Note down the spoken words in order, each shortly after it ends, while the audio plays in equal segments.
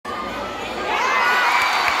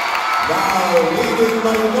Now leading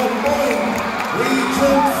by 1 point,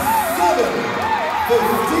 Region 7,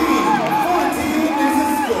 15-14 is the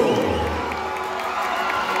score.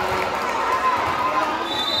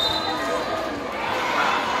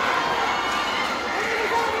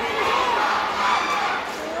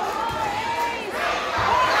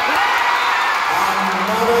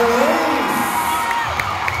 Another ace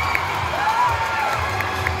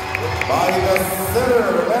by the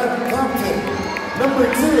center and captain, number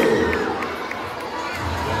 2.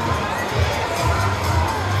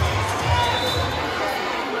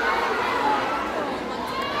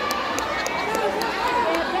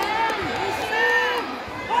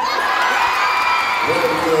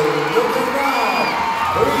 Looking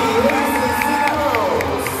back, 3 aces in a row,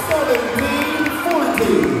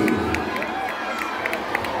 17-14.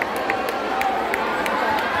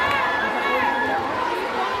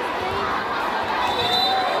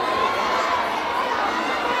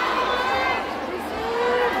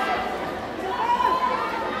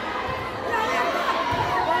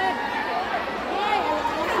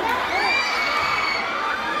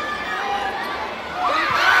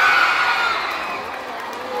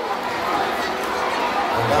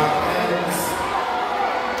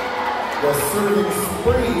 The serving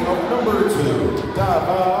spree of number 2,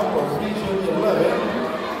 Davao of Region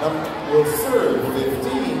 11, will serve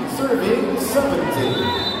 15, serving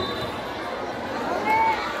 17.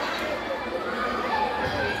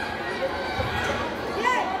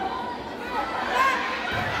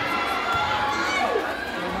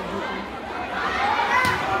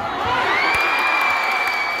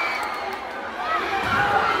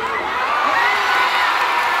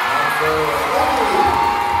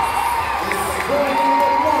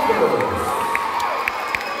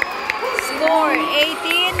 Score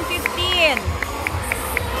 18-15.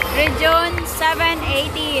 Region 7,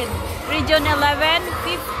 18. Region 11,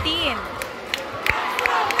 15.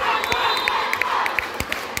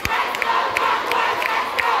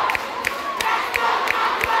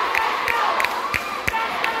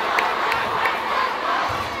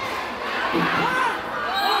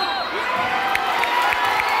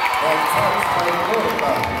 That touch by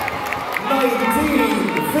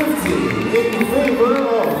 19-50 in favor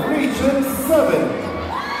of Region 7.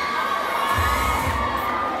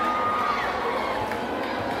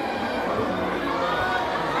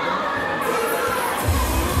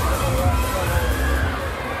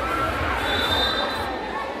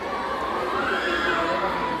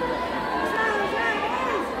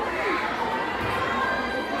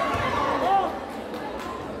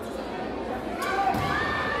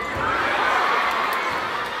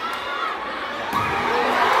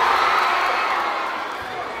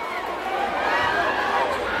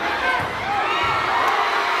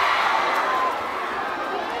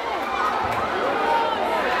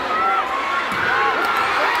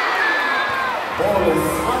 Ball is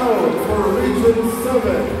out for Region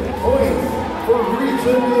 7. Point for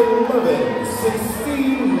Region 11.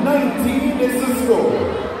 16-19 is the score.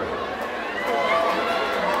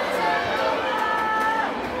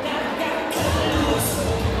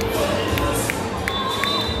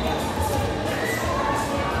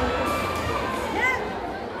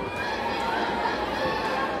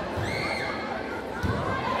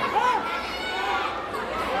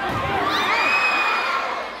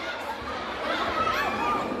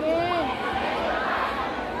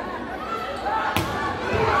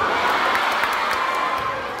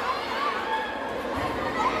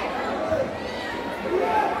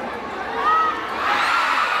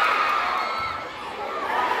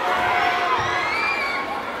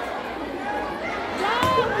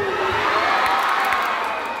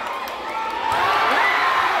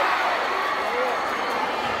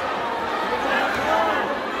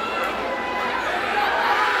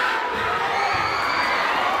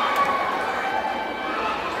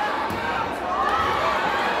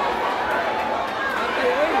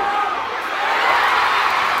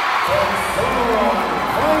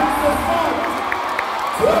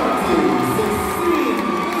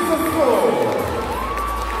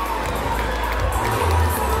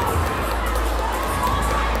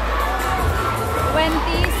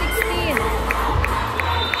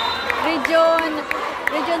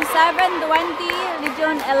 Region 7, 20.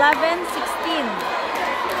 Region 11, 16.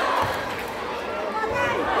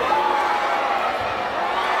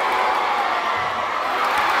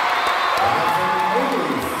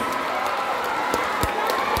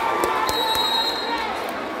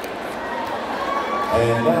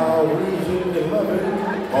 And now Region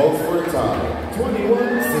 11 calls for a tie.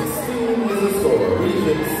 21-16 is the score.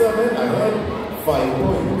 Region 7 ahead, 5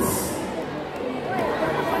 points.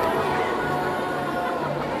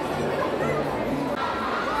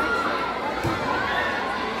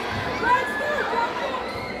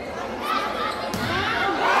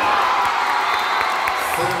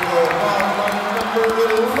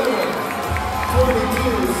 16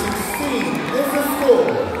 is the score.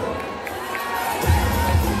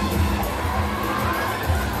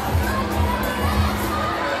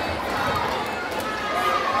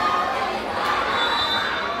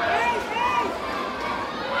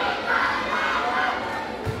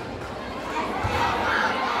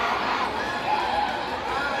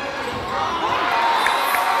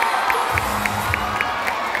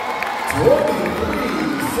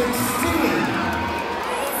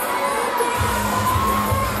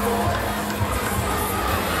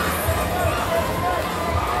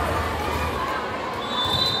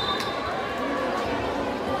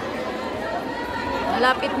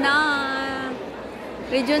 Lapit na.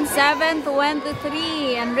 Region 7,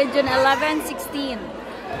 23. And Region 11, 16.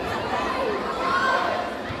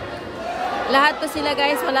 Lahat to sila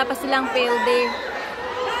guys. Wala pa silang failed day.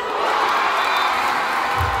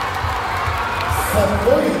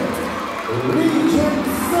 Point. Region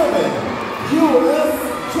 7.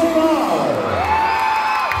 USJR.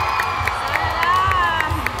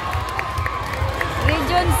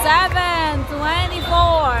 Region 7,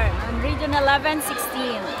 24. And Region 11,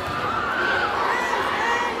 16.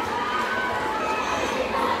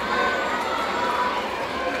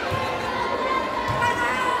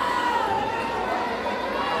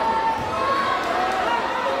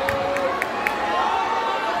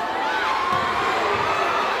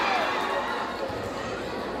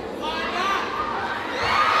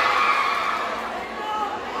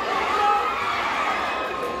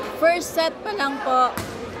 First set pa lang po.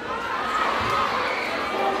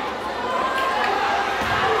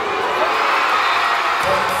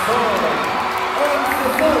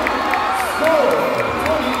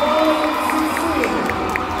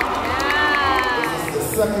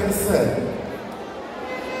 Second set.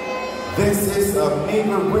 This is a make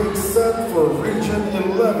or break set for Region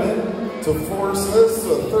 11 to force us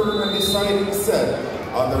to a third and deciding set.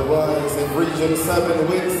 Otherwise, if Region 7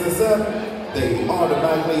 wins the set, they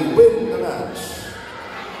automatically win the match.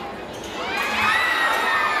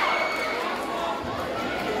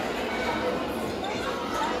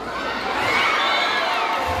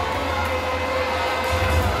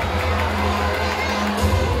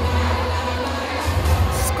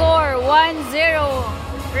 Score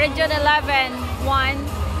 1-0. Region 11,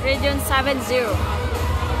 1. Region 7, 0.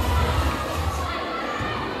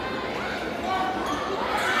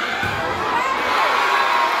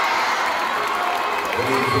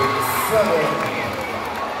 Region 7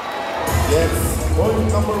 gets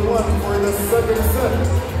point number 1 for the second set.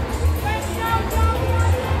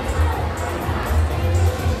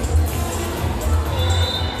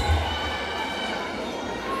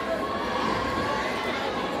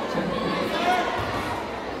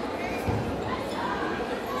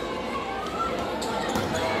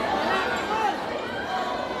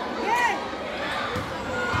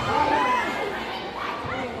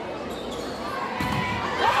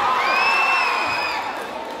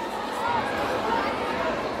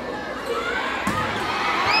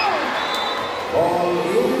 Ball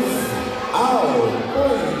is out.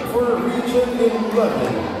 Point for Region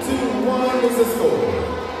 11. 2-1 is the score.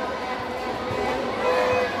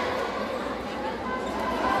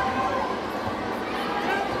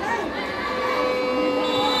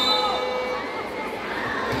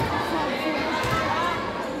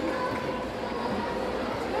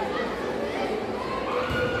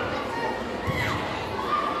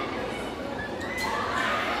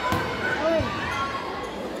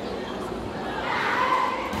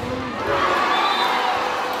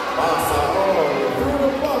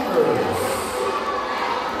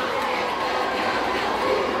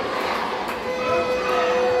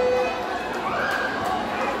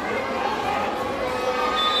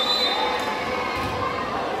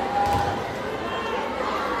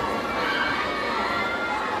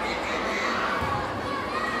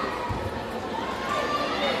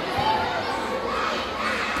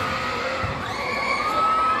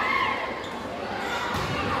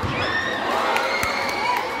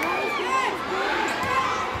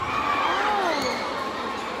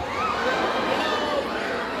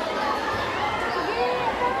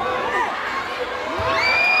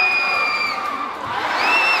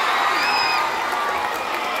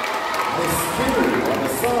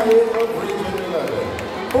 Of Region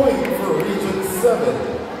 11. Point for Region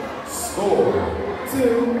 7. Score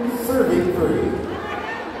 2, serving 3.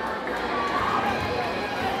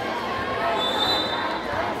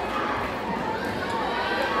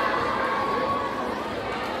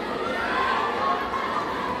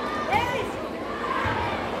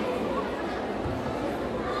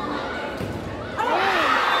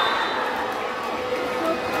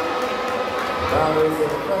 That is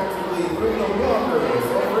effectively through the blocker.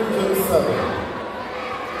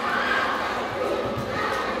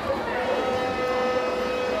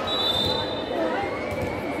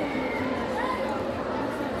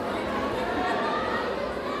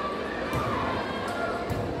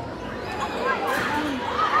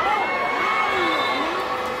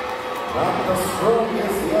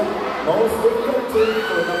 most effective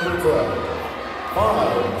for number 12.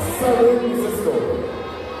 5-7 is the score.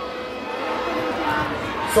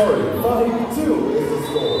 Sorry, 5-2 is the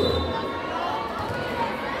score.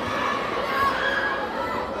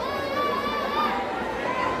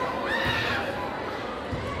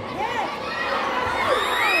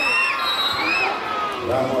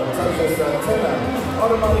 That one touches antenna.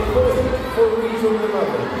 Automatic break for Region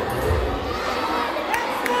 11.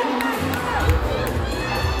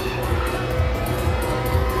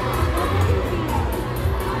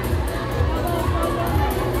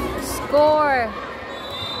 Score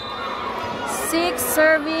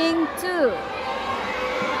 6-2.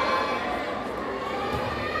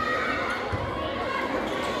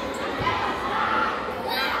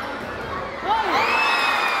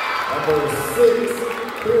 Number 6,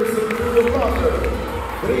 piercing through the blocker.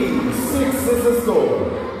 3-6 is the score.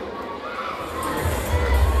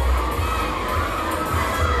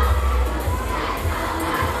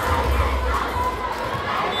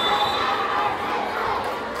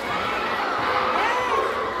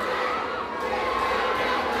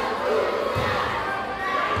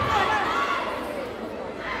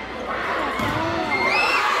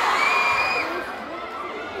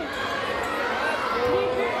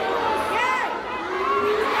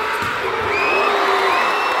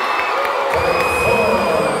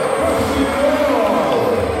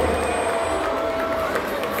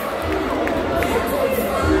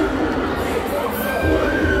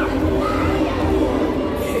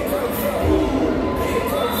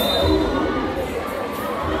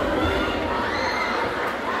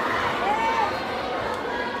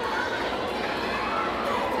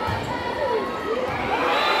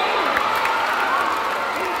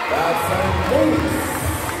 That's a base.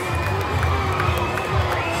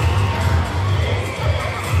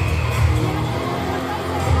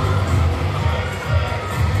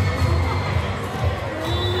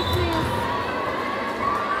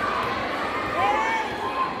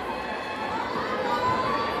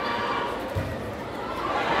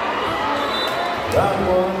 That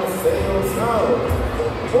one sails out.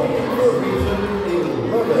 Point for Region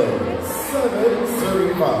 11,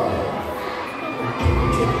 7-5.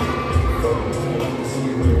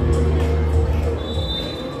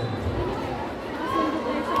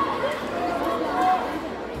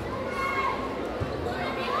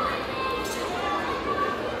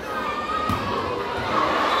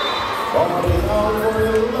 Body out for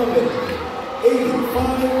 11.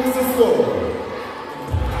 8-5 is the score.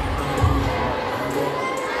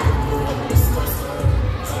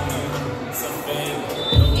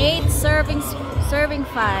 8 serving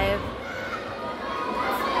 5.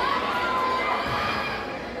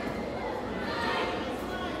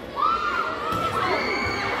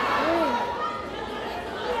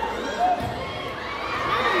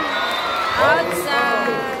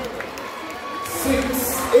 Outside.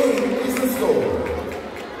 6-8 is the score.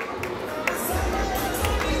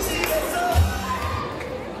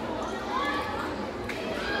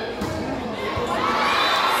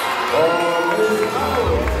 Ball is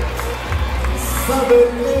out.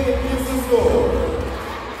 7-8 is the score.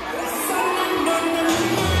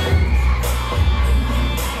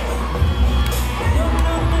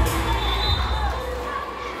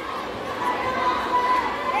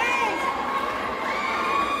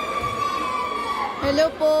 Hello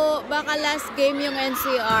po, baka last game yung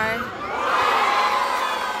NCR.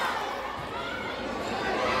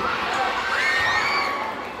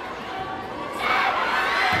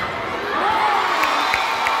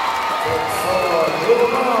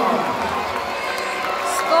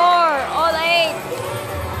 Score, all 8.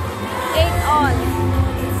 8 on.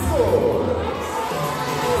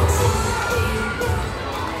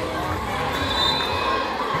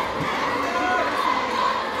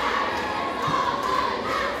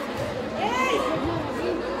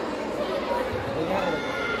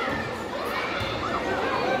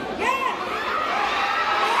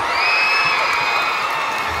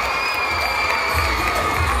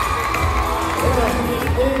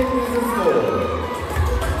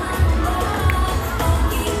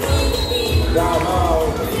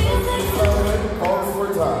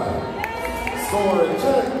 Score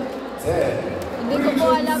check, 10. Hindi ko po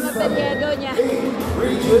alam ang apelyido niya. 8,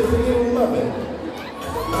 Region 11.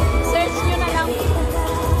 Search nyo na lang.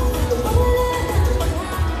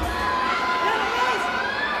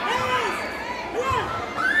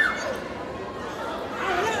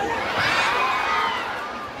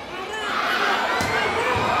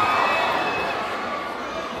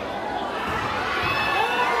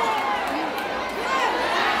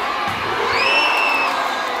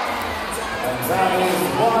 That is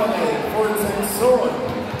 1-8 for Texon.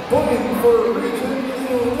 Point for Region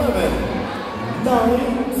 11.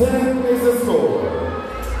 9-10 is the score.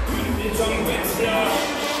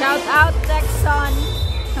 Shout out Texon.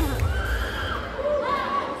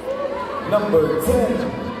 Number 10,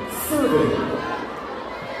 serving.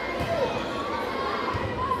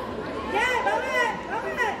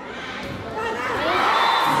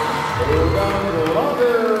 Throw down the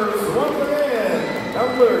loggers once again.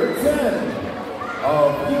 Number 10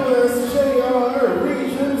 of USJR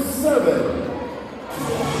Region 7.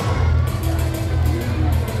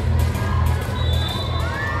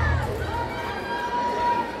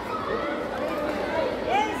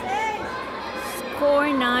 Score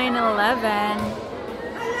 9-11.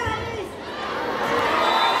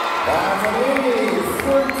 That's an ace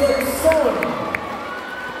for Texon.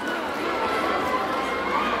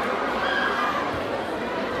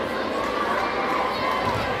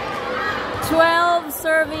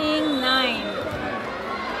 Serving 9.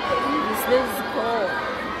 This is cool.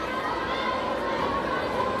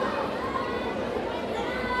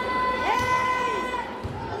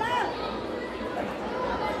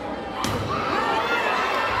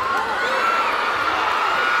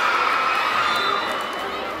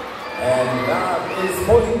 And that is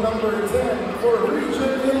point number 10 for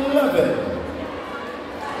Region 11.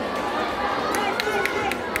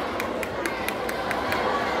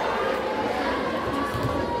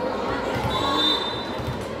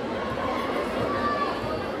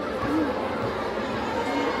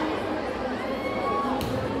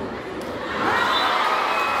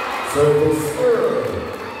 Service error.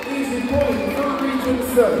 Easy point for Region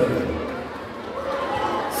 7.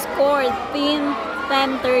 Score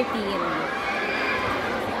 10-13.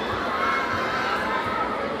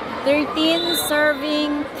 13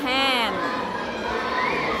 serving 10.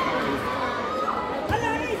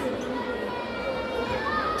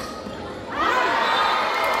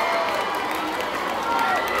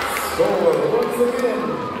 Score once again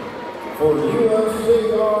for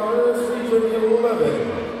USJR's Region 11.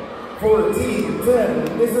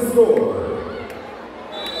 14-10 is the score.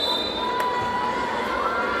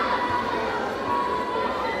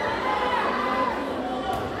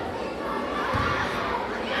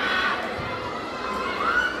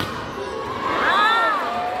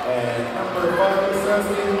 And number 5 says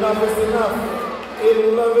enough is enough.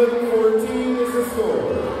 11-14 is the score.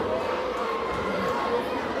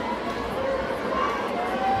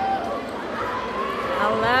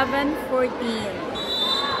 (11-14).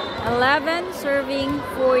 11 serving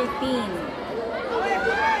 14.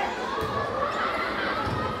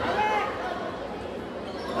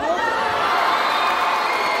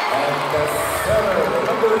 And the setter,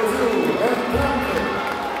 number 2, and Captain.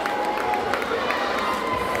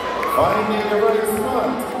 Finding the right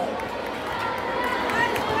spot.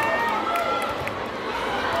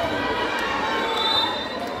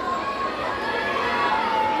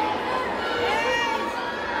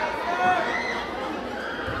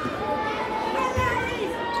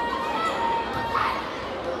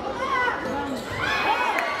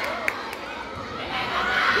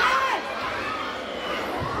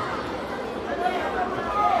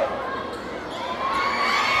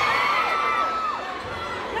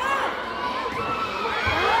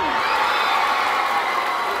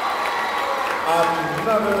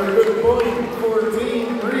 Another good point for Team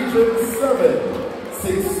Region 7.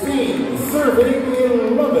 16 serving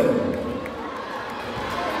 11.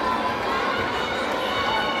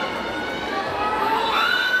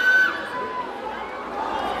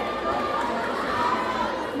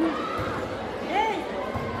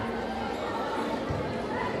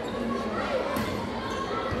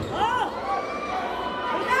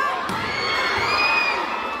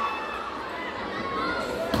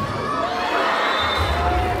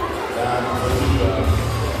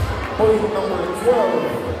 Point number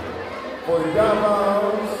 12 for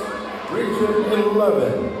Davao's Region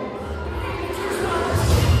 11.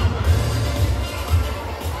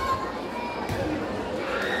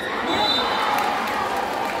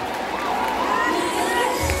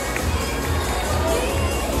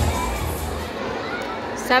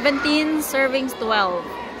 (17 servings 12).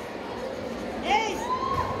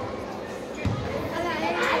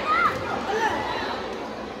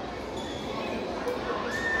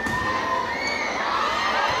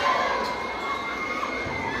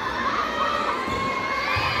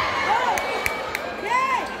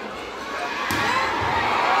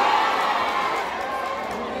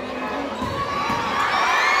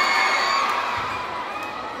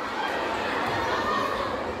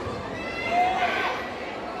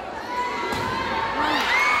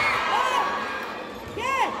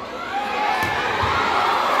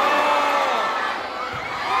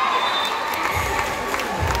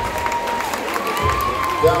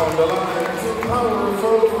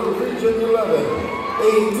 Region 11.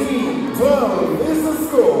 18-12 is the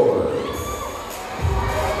score.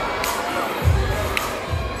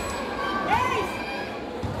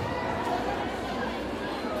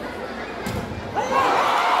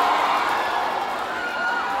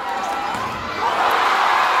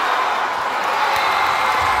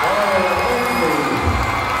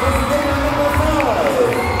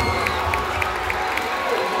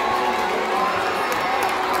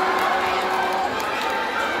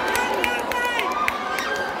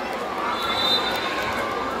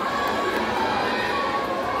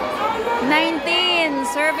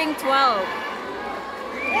 Serving 12.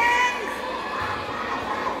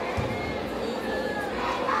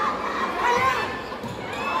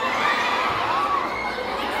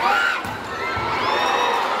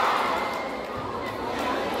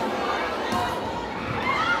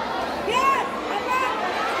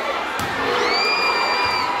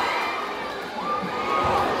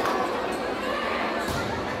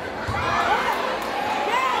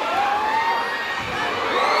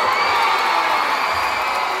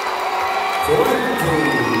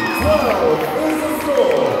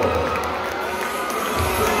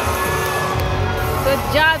 Good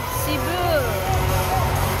job, Cebu.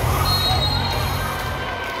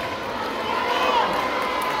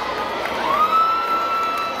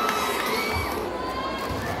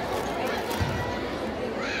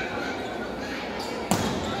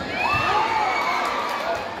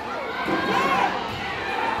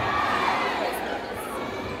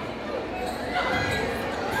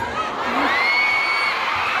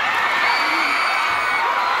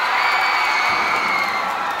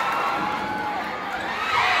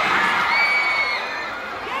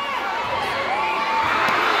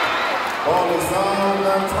 Ball is on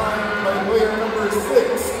that time by player number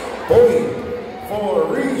 6. Point for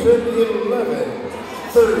Region 11.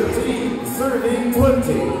 13 serving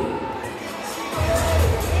 20.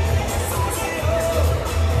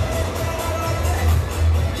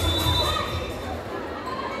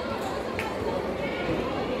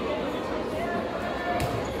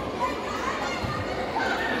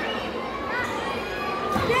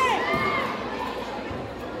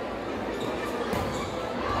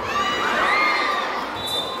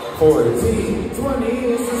 14-20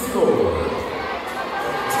 is the score.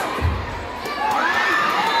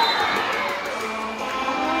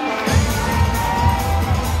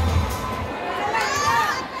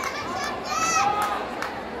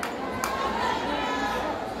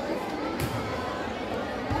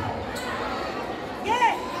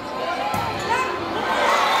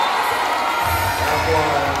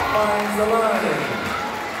 Finds the line.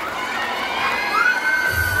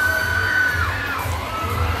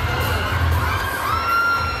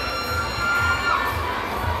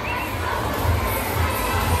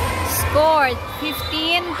 Scored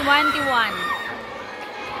 15-21.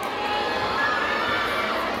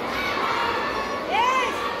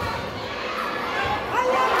 Yes!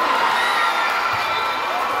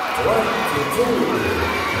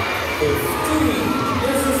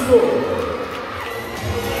 22-15 is the score.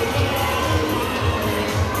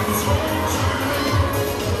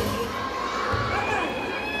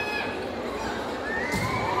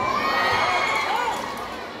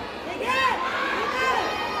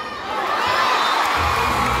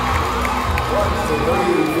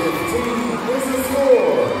 This is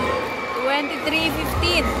score.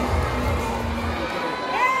 23-15.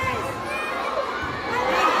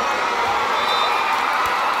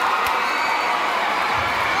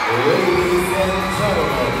 Ladies and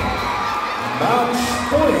gentlemen, match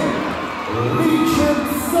point, Region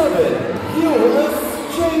 7,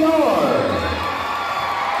 USJR.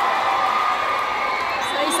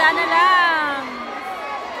 So isa na lang.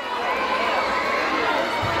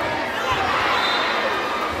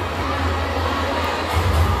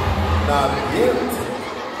 Not yet.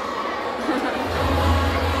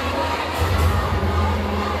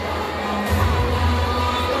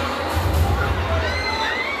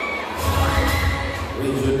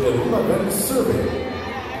 Region 11 serving.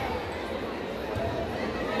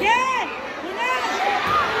 Yeah!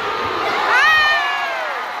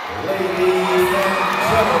 Ladies and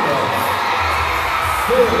gentlemen,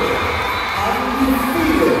 still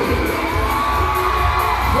undefeated,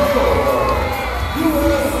 your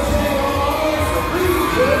USJR's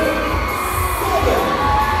Region 7.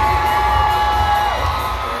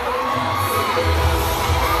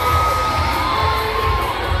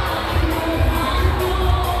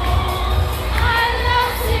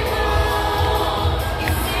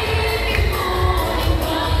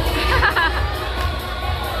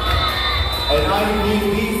 And I think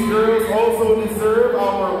these girls also deserve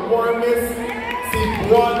our warmest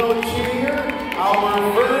want to cheer our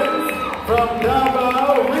friends from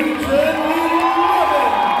Davao Region 11.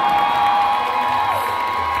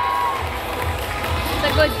 It's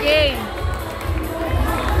a good game.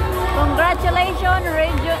 Congratulations,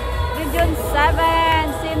 Region 7,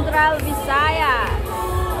 Central Visayas.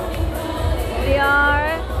 We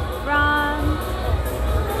are from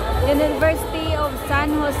University of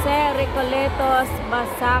San Jose Recoletos,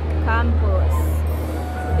 Basac Campus.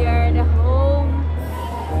 They are the home.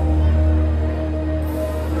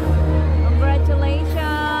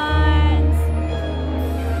 Congratulations.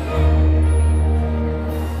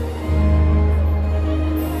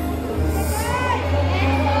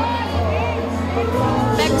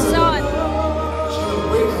 Texon. She will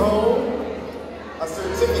bring home a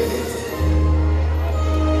certificate.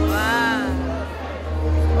 Wow.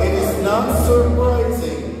 It is not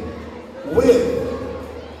surprising, with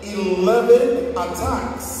 11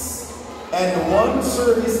 attacks and 1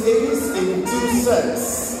 service ace in 2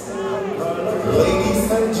 sets.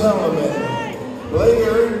 Ladies and gentlemen,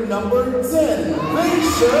 player number 10,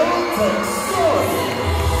 Rachel Texon.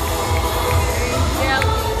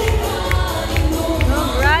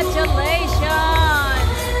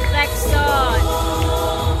 Congratulations, Texon.